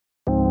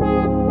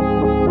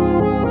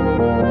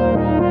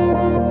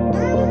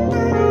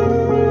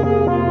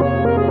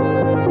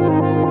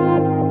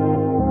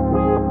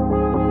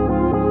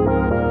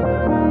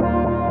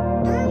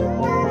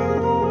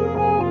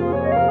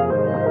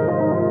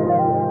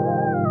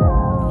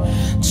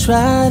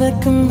Try to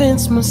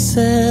convince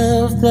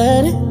myself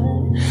that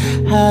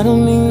I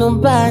don't need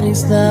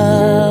nobody's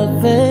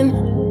loving,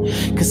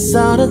 'cause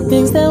all the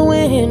things that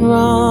went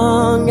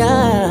wrong,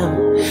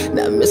 I'm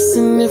not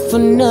missing it for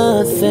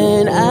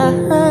nothing.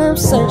 I'm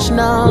searching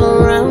all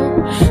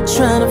around,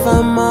 trying to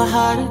find my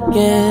heart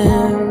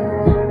again.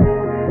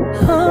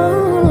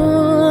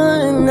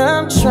 Oh, and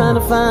I'm trying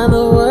to find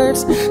the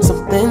words,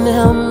 something to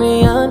help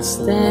me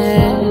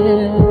understand.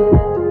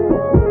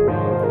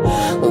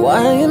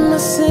 Why am I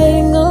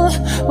single?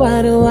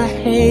 Why do I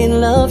hate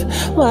love?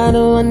 Why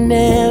do I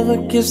never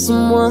give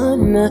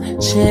someone a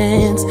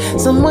chance?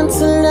 Someone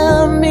to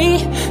love me,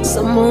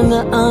 someone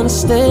to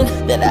understand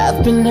that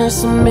I've been hurt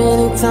so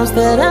many times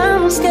that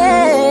I'm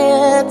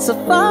scared to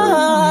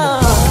fall.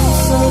 I'm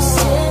so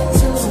scared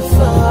to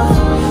fall.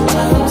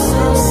 I'm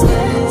so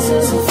scared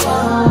to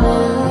fall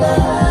in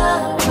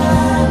love.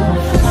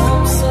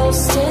 I'm so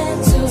scared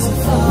to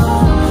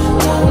fall.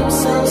 I'm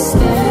so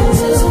scared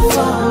to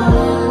fall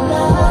in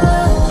love.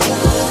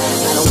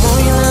 I don't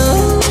want your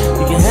love,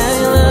 you can have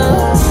your love.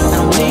 I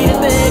don't need it,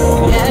 baby, you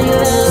can have your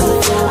love.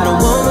 I don't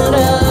want my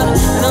love,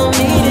 I don't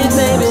need it,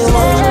 baby,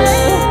 want your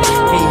love.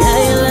 Can you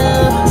have your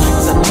love?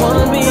 'Cause I don't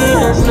wanna be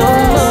hurt no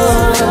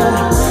more,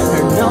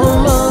 hurt no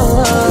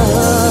more.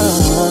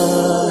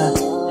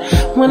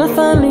 When I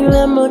finally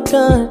let my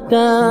guard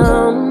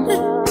down,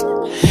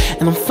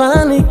 and I'm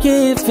finally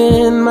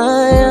giving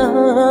my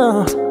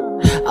all,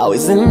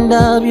 always end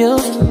up you,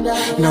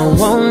 no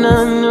one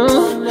I knew.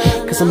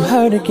 'Cause I'm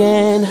hurt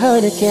again,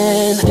 hurt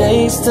again.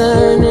 Days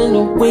turn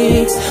into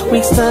weeks,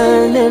 weeks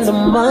turn into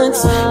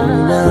months,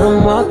 and now I'm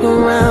walking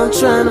around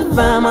trying to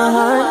find my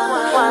heart.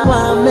 Why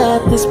I'm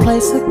at this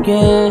place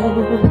again?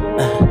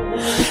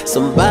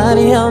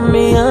 Somebody help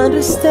me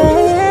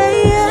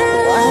understand.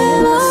 Why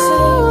am I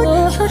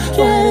single?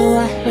 Why do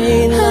I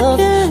hate love?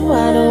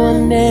 Why do I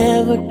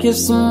never give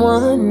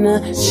someone a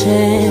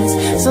chance?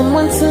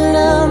 Someone to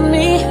love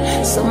me,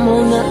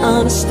 someone to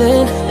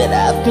understand that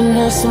I've been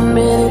hurt so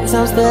many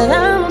times that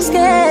I'm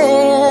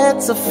scared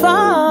to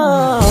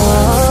fall.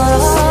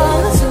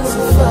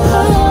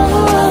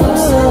 I'm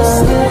so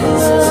scared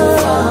to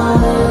fall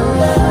in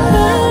love.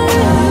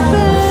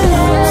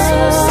 I'm so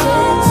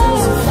scared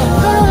to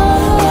fall.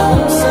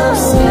 I'm so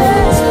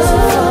scared to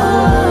fall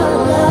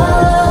in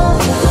love.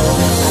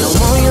 I don't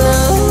want your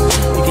love,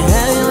 you can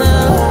have your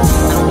love.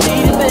 I don't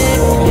need it, baby,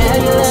 you can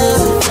have your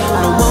love. I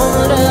don't want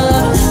my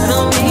love, I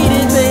don't need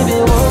it, baby,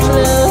 want your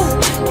love.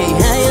 Can you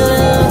have your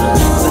love?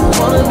 'Cause I don't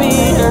wanna be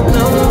hurt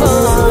no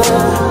more,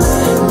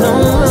 no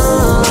more.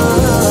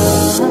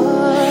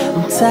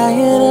 I'm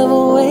tired of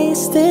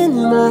wasting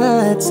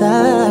my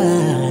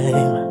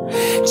time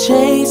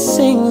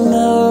chasing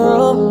the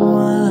wrong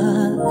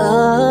one.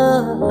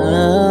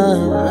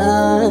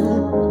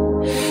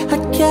 I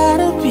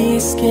gotta be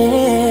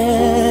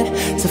scared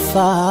to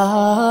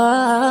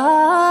fall.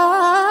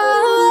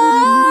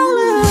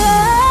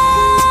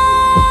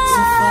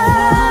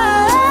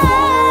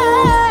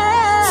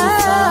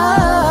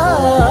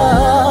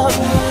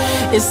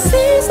 It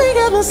seems like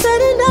I've been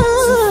setting up.